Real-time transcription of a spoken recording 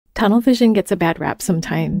Tunnel vision gets a bad rap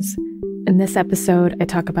sometimes. In this episode, I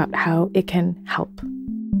talk about how it can help.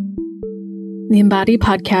 The Embody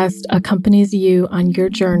podcast accompanies you on your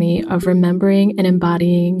journey of remembering and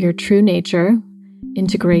embodying your true nature,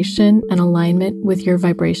 integration and alignment with your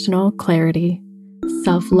vibrational clarity,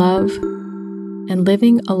 self-love, and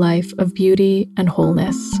living a life of beauty and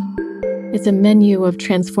wholeness. It's a menu of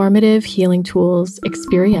transformative healing tools,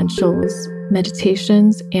 experientials,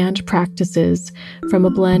 meditations, and practices from a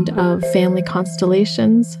blend of family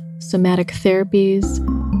constellations, somatic therapies,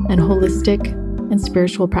 and holistic and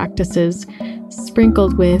spiritual practices,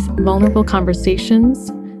 sprinkled with vulnerable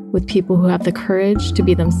conversations with people who have the courage to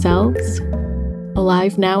be themselves,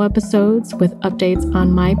 Alive Now episodes with updates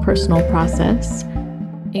on my personal process,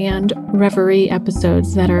 and Reverie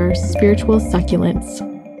episodes that are spiritual succulents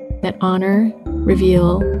that honor,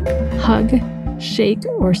 reveal, hug, shake,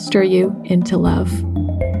 or stir you into love.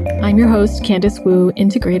 I'm your host, Candice Wu,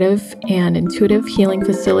 integrative and intuitive healing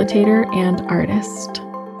facilitator and artist.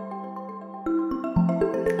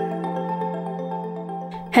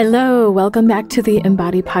 Hello, welcome back to the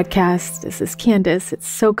Embody podcast. This is Candice. It's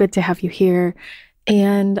so good to have you here.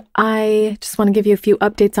 And I just want to give you a few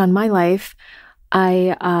updates on my life.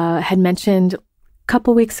 I had mentioned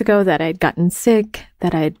couple weeks ago that I'd gotten sick,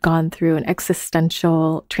 that I'd gone through an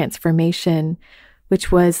existential transformation,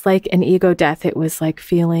 which was like an ego death. It was like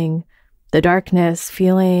feeling the darkness,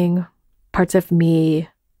 feeling parts of me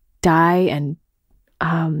die and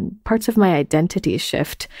parts of my identity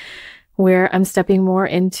shift, where I'm stepping more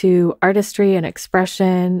into artistry and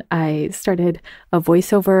expression. I started a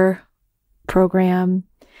voiceover program,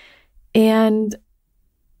 and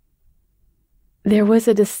there was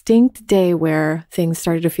a distinct day where things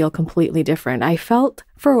started to feel completely different. I felt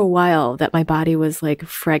for a while that my body was like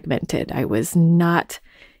fragmented. I was not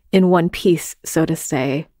in one piece, so to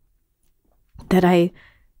say, that I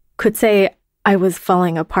could say I was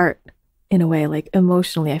falling apart in a way, like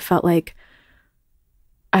emotionally. I felt like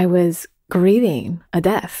I was grieving a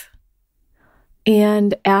death.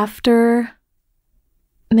 And after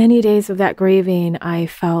many days of that grieving, I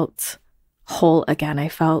felt whole again. I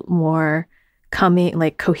felt more coming,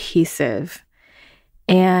 like cohesive.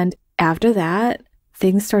 And after that,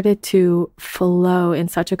 things started to flow in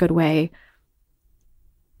such a good way.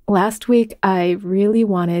 Last week, I really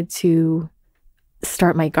wanted to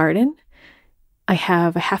start my garden. I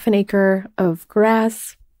have a half an acre of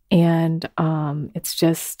grass, and it's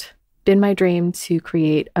just been my dream to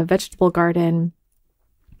create a vegetable garden,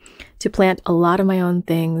 to plant a lot of my own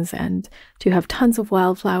things, and to have tons of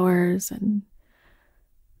wildflowers. And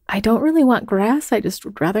I don't really want grass. I just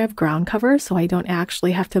would rather have ground cover so I don't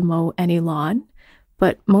actually have to mow any lawn.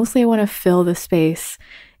 But mostly I want to fill the space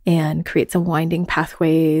and create some winding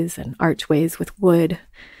pathways and archways with wood,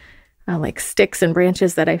 like sticks and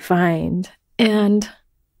branches that I find. And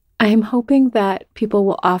I'm hoping that people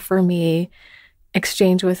will offer me,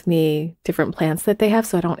 exchange with me different plants that they have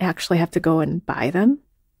so I don't actually have to go and buy them.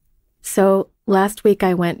 So last week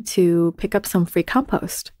I went to pick up some free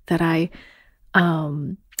compost that I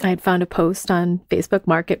had found a post on Facebook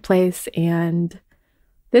Marketplace, and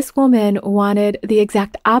this woman wanted the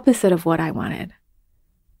exact opposite of what I wanted,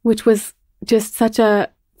 which was just such a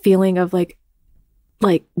feeling of like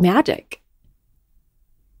magic.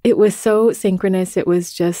 It was so synchronous. It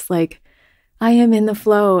was just like, I am in the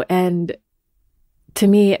flow. And to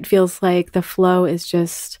me, it feels like the flow is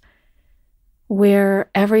just where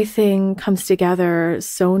everything comes together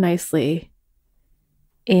so nicely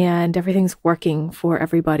and everything's working for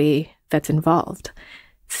everybody that's involved.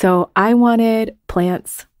 So I wanted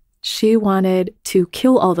plants. She wanted to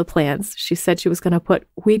kill all the plants. She said she was going to put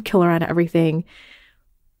weed killer on everything.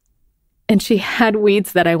 And she had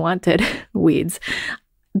weeds that I wanted. Weeds.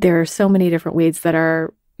 There are so many different weeds that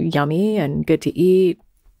are yummy and good to eat.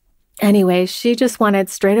 Anyway, she just wanted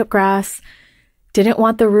straight up grass. Didn't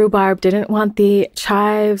want the rhubarb, didn't want the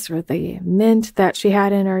chives or the mint that she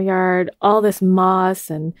had in her yard, all this moss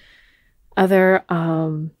and other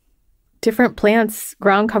different plants,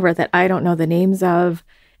 ground cover that I don't know the names of.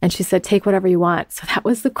 And she said, take whatever you want. So that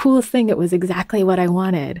was the coolest thing. It was exactly what I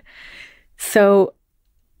wanted. So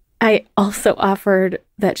I also offered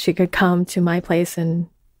that she could come to my place and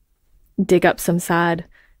dig up some sod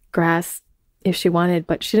grass if she wanted,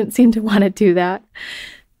 but she didn't seem to want to do that.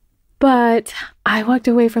 But I walked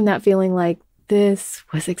away from that feeling like this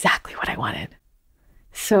was exactly what I wanted.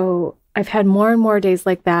 So I've had more and more days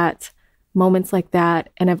like that, moments like that.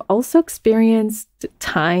 And I've also experienced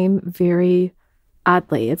time very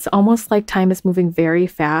oddly. It's almost like time is moving very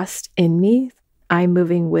fast in me. I'm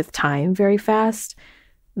moving with time very fast.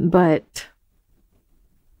 But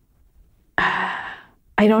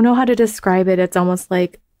I I don't know how to describe it. It's almost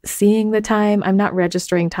like seeing the time. I'm not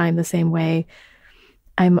registering time the same way.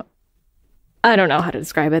 I don't know how to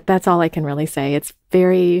describe it. That's all I can really say. It's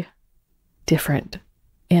very different.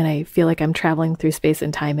 And I feel like I'm traveling through space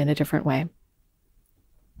and time in a different way.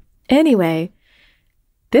 Anyway,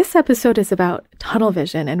 this episode is about tunnel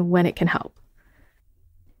vision and when it can help.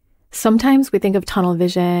 Sometimes we think of tunnel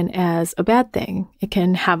vision as a bad thing. It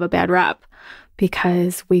can have a bad rap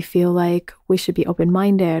because we feel like we should be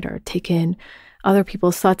open-minded or take in other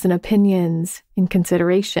people's thoughts and opinions in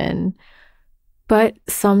consideration. But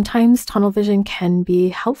sometimes tunnel vision can be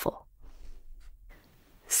helpful.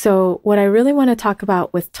 So what I really want to talk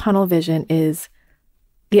about with tunnel vision is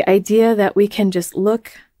the idea that we can just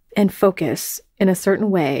look and focus in a certain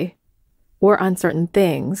way or on certain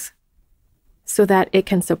things so that it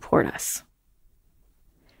can support us.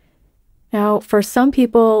 Now, for some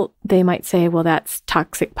people, they might say, well, that's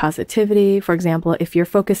toxic positivity. For example, if you're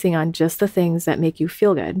focusing on just the things that make you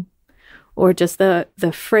feel good, or just the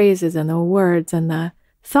phrases and the words and the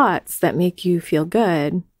thoughts that make you feel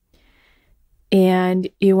good, and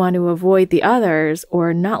you want to avoid the others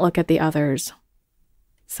or not look at the others.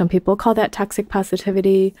 Some people call that toxic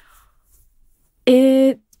positivity.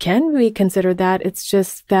 It can be considered that. It's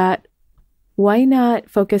just that why not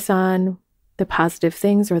focus on the positive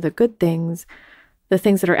things or the good things, the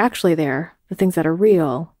things that are actually there, the things that are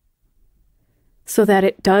real, so that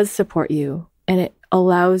it does support you and it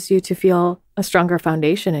allows you to feel a stronger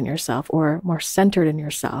foundation in yourself or more centered in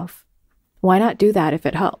yourself. Why not do that if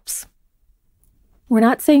it helps? We're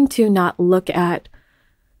not saying to not look at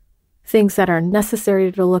things that are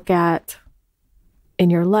necessary to look at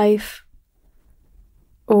in your life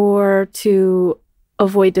or to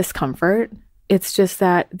avoid discomfort. It's just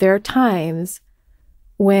that there are times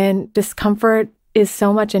when discomfort is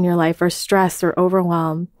so much in your life, or stress or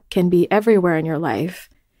overwhelm can be everywhere in your life,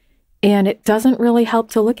 and it doesn't really help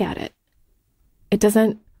to look at it. It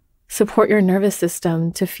doesn't support your nervous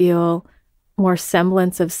system to feel more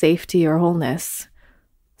semblance of safety or wholeness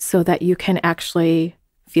so that you can actually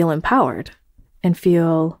feel empowered and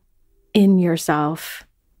feel in yourself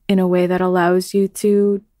in a way that allows you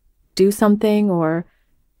to do something or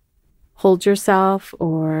hold yourself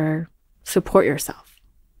or support yourself.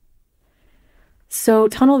 So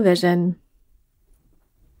tunnel vision,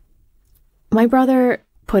 my brother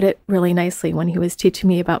put it really nicely when he was teaching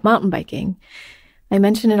me about mountain biking. I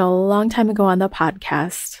mentioned it a long time ago on the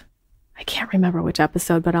podcast. I can't remember which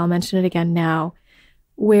episode, but I'll mention it again now,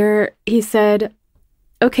 where he said,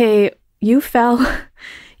 okay, you fell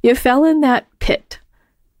in that pit.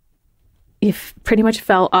 You pretty much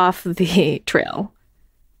fell off the trail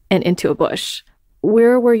and into a bush.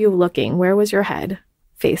 Where were you looking? Where was your head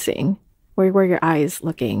facing? Where were your eyes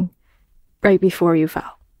looking right before you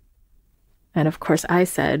fell? And of course I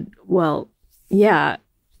said, well, yeah,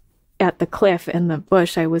 at the cliff and the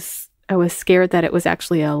bush. I was scared that it was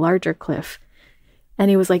actually a larger cliff. And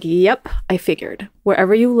he was like, yep, I figured.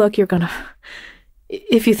 Wherever you look,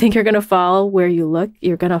 if you think you're going to fall, where you look,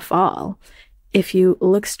 you're going to fall. If you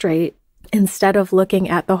look straight, instead of looking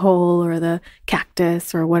at the hole or the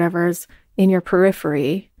cactus or whatever's in your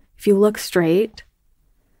periphery, if you look straight,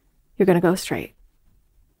 you're going to go straight.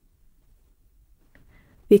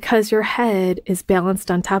 Because your head is balanced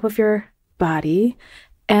on top of your body,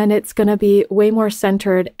 and it's going to be way more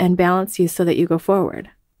centered and balance you so that you go forward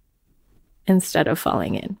instead of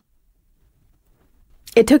falling in.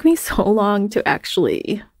 It took me so long to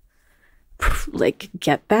actually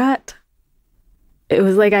get that. It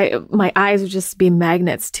was like my eyes would just be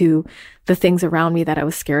magnets to the things around me that I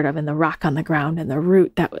was scared of, and the rock on the ground and the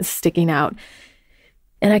root that was sticking out.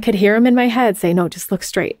 And I could hear him in my head say, no, just look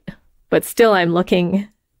straight. But still I'm looking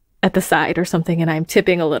at the side or something and I'm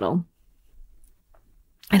tipping a little.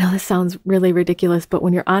 I know this sounds really ridiculous, but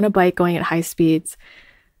when you're on a bike going at high speeds,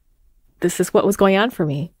 this is what was going on for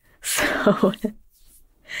me. So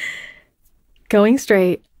going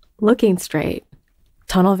straight, looking straight,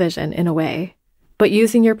 tunnel vision in a way, but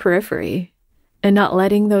using your periphery and not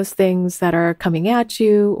letting those things that are coming at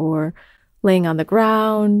you or laying on the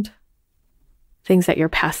ground, things that you're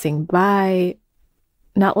passing by,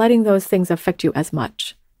 not letting those things affect you as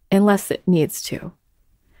much unless it needs to.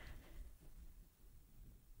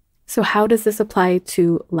 So how does this apply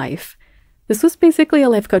to life? This was basically a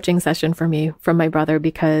life coaching session for me from my brother,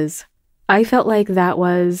 because I felt like that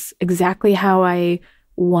was exactly how I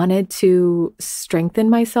wanted to strengthen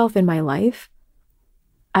myself in my life.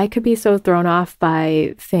 I could be so thrown off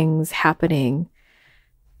by things happening.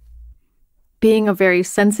 Being a very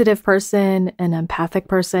sensitive person, an empathic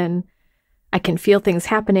person, I can feel things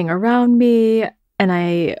happening around me, and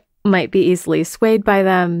I might be easily swayed by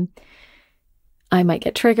them. I might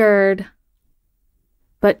get triggered.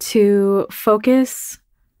 But to focus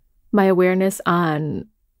my awareness on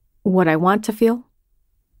what I want to feel,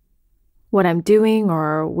 what I'm doing,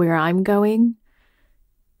 or where I'm going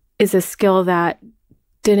is a skill that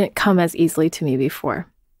didn't come as easily to me before.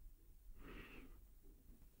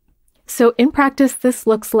 So in practice, this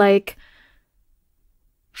looks like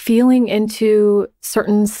feeling into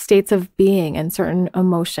certain states of being and certain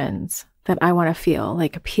emotions that I want to feel,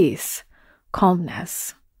 like peace,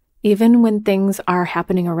 calmness, even when things are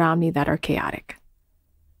happening around me that are chaotic.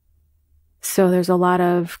 So there's a lot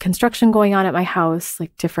of construction going on at my house,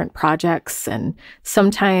 like different projects, and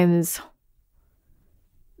sometimes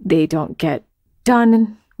they don't get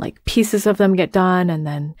done, like pieces of them get done, and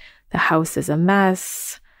then the house is a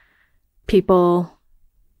mess. People,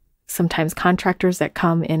 sometimes contractors that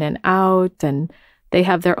come in and out, and they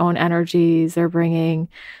have their own energies they're bringing.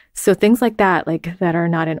 So things like that are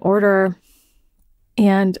not in order.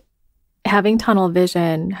 And having tunnel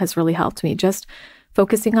vision has really helped me, just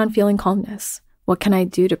focusing on feeling calmness. What can I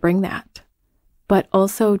do to bring that? But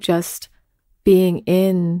also just being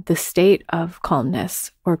in the state of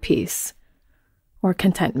calmness or peace or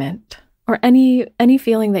contentment or any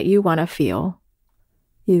feeling that you want to feel.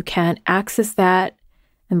 You can access that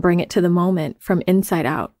and bring it to the moment from inside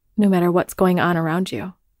out, no matter what's going on around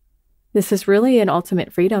you. This is really an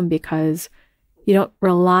ultimate freedom because you don't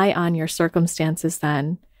rely on your circumstances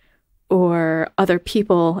then or other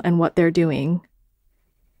people and what they're doing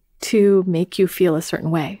to make you feel a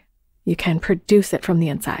certain way. You can produce it from the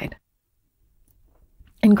inside.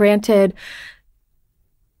 And granted,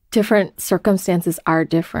 different circumstances are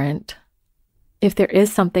different. If there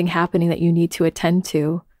is something happening that you need to attend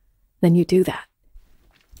to, then you do that.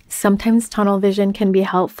 Sometimes tunnel vision can be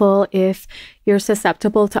helpful if you're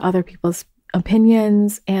susceptible to other people's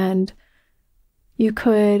opinions, and you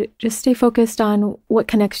could just stay focused on what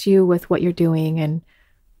connects you with what you're doing and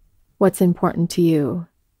what's important to you.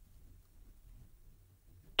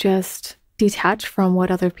 Just detach from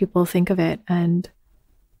what other people think of it and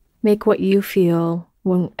make what you feel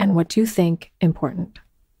and what you think important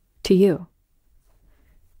to you.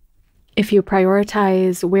 If you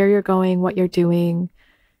prioritize where you're going, what you're doing,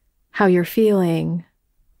 how you're feeling,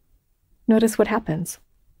 notice what happens.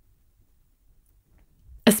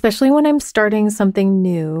 Especially when I'm starting something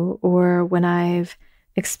new or when I've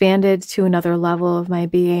expanded to another level of my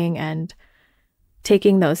being and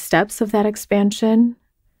taking those steps of that expansion,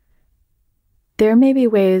 there may be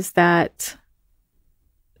ways that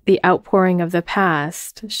the outpouring of the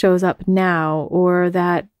past shows up now, or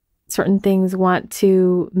that certain things want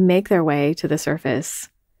to make their way to the surface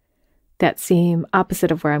that seem opposite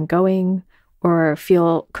of where I'm going, or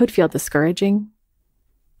could feel discouraging,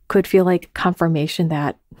 could feel like confirmation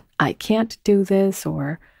that I can't do this,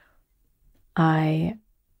 or I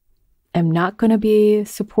am not going to be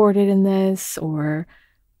supported in this, or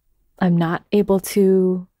I'm not able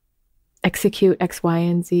to execute X, Y,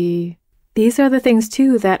 and Z. These are the things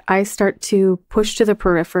too that I start to push to the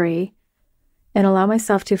periphery and allow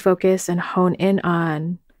myself to focus and hone in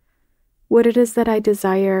on what it is that I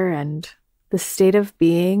desire and the state of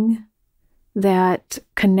being that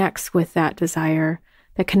connects with that desire,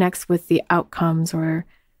 that connects with the outcomes or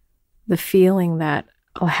the feeling that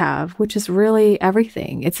I'll have, which is really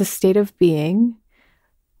everything. It's a state of being.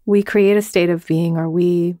 We create a state of being, or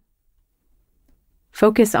we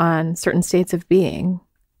focus on certain states of being,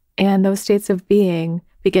 and those states of being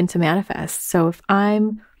begin to manifest. So if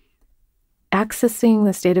I'm accessing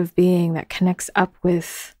the state of being that connects up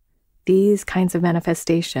with these kinds of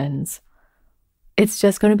manifestations, it's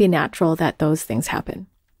just going to be natural that those things happen.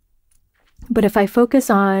 But if I focus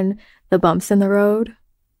on the bumps in the road,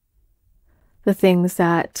 the things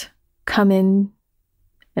that come in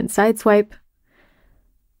and sideswipe,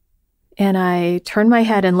 and I turn my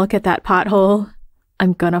head and look at that pothole,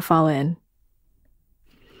 I'm going to fall in.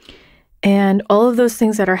 And all of those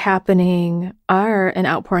things that are happening are an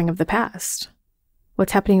outpouring of the past.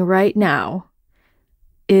 What's happening right now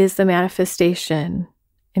is the manifestation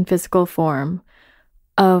in physical form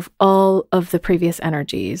of all of the previous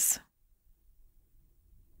energies,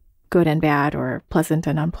 good and bad, or pleasant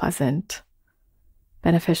and unpleasant,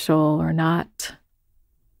 beneficial or not.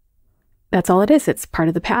 That's all it is. It's part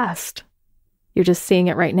of the past. You're just seeing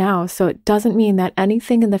it right now. So it doesn't mean that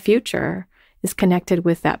anything in the future is connected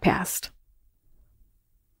with that past,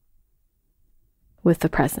 with the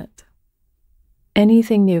present.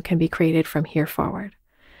 Anything new can be created from here forward.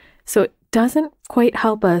 So it doesn't quite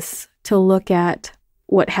help us to look at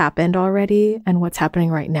what happened already and what's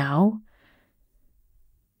happening right now.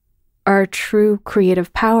 our true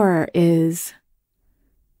creative power is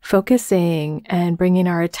focusing and bringing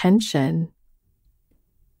our attention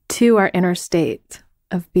to our inner state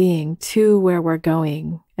of being, to where we're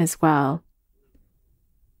going as well.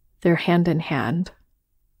 They're hand in hand.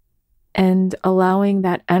 And allowing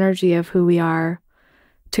that energy of who we are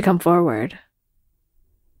to come forward.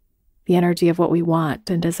 The energy of what we want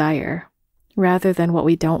and desire, rather than what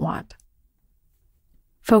we don't want.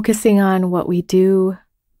 Focusing on what we do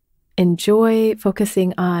enjoy,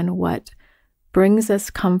 focusing on what brings us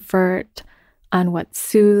comfort, on what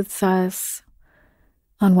soothes us,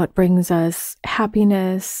 on what brings us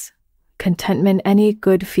happiness, contentment, any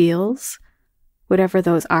good feels, whatever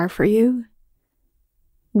those are for you.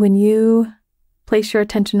 When you place your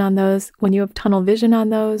attention on those, when you have tunnel vision on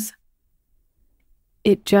those,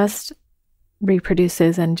 it just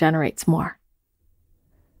reproduces and generates more.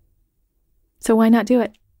 So why not do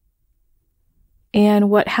it? And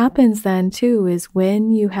what happens then too is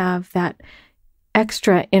when you have that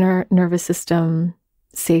extra inner nervous system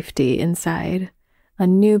safety inside, a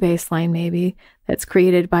new baseline maybe that's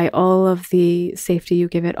created by all of the safety you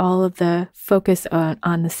give it, all of the focus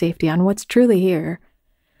on the safety, on what's truly here,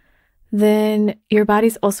 then your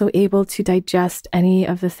body's also able to digest any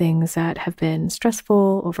of the things that have been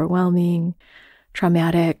stressful, overwhelming,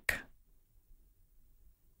 traumatic,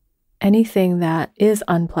 anything that is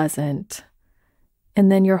unpleasant. And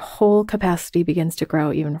then your whole capacity begins to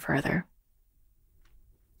grow even further.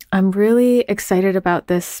 I'm really excited about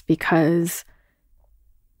this because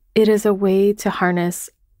it is a way to harness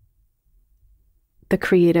the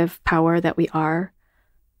creative power that we are.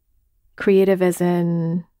 Creative as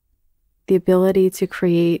in the ability to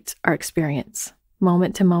create our experience,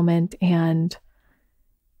 moment to moment, and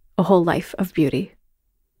a whole life of beauty.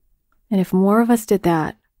 And if more of us did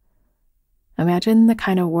that, imagine the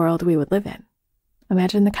kind of world we would live in.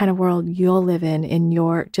 Imagine the kind of world you'll live in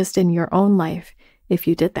your own life if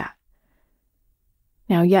you did that.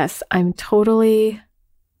 Now, yes, I'm totally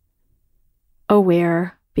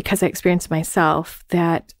aware, because I experienced myself,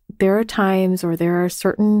 that there are times or there are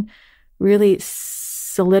certain really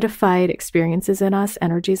solidified experiences in us,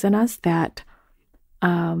 energies in us that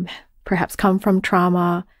perhaps come from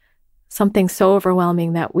trauma, something so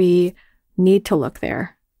overwhelming that we need to look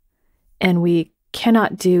there. And we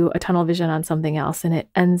cannot do a tunnel vision on something else, and it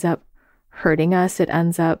ends up hurting us. It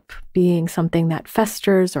ends up being something that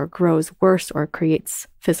festers or grows worse or creates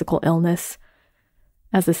physical illness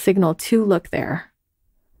as a signal to look there.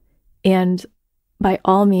 And by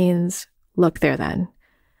all means, look there then.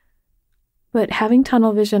 But having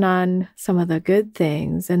tunnel vision on some of the good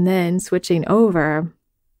things and then switching over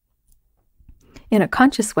in a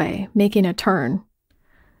conscious way, making a turn.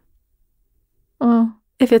 Well,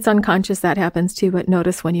 if it's unconscious, that happens too, but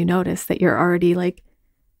notice when you notice that you're already like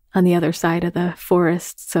on the other side of the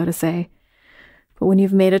forest, so to say. But when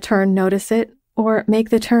you've made a turn, notice it or make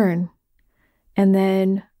the turn and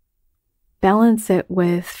then balance it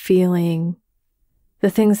with feeling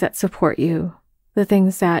the things that support you, the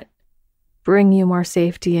things that bring you more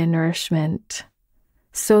safety and nourishment,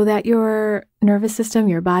 so that your nervous system,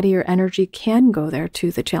 your body, your energy can go there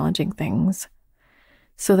to the challenging things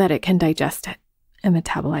so that it can digest it and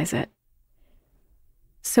metabolize it.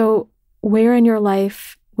 So where in your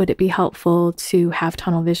life would it be helpful to have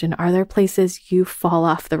tunnel vision? Are there places you fall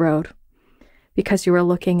off the road because you were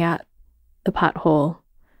looking at the pothole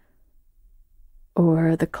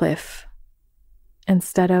or the cliff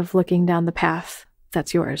instead of looking down the path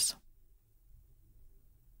that's yours?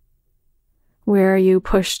 Where are you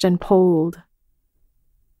pushed and pulled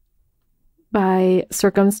by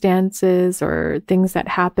circumstances or things that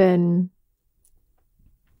happen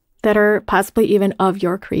that are possibly even of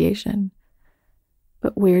your creation?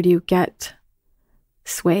 But where do you get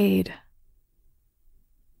swayed?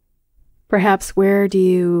 Perhaps where do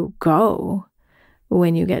you go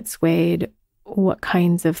when you get swayed? What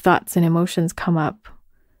kinds of thoughts and emotions come up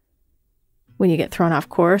when you get thrown off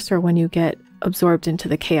course or when you get absorbed into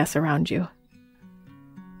the chaos around you?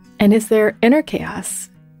 And is there inner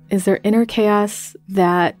chaos? Is there inner chaos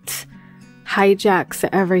that hijacks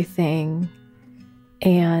everything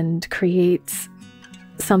and creates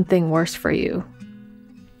something worse for you?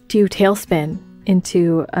 Do you tailspin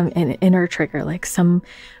into an inner trigger, like some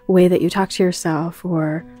way that you talk to yourself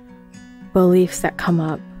or beliefs that come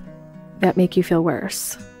up that make you feel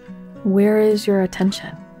worse? Where is your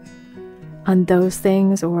attention? On those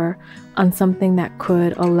things or on something that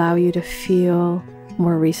could allow you to feel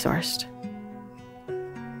more resourced?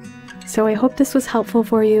 So I hope this was helpful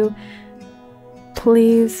for you.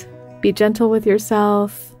 Please be gentle with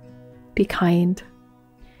yourself. Be kind.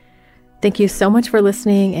 Thank you so much for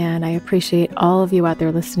listening, and I appreciate all of you out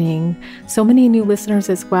there listening. So many new listeners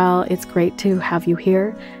as well. It's great to have you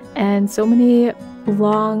here, and so many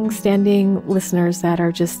long-standing listeners that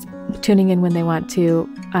are just tuning in when they want to.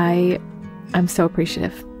 I'm so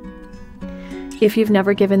appreciative. If you've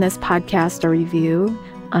never given this podcast a review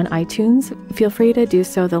on iTunes, feel free to do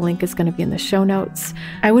so. The link is going to be in the show notes.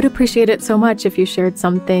 I would appreciate it so much if you shared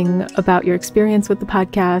something about your experience with the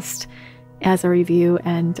podcast as a review,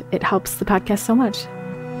 and it helps the podcast so much.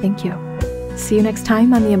 Thank you. See you next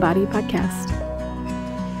time on the Embody Podcast.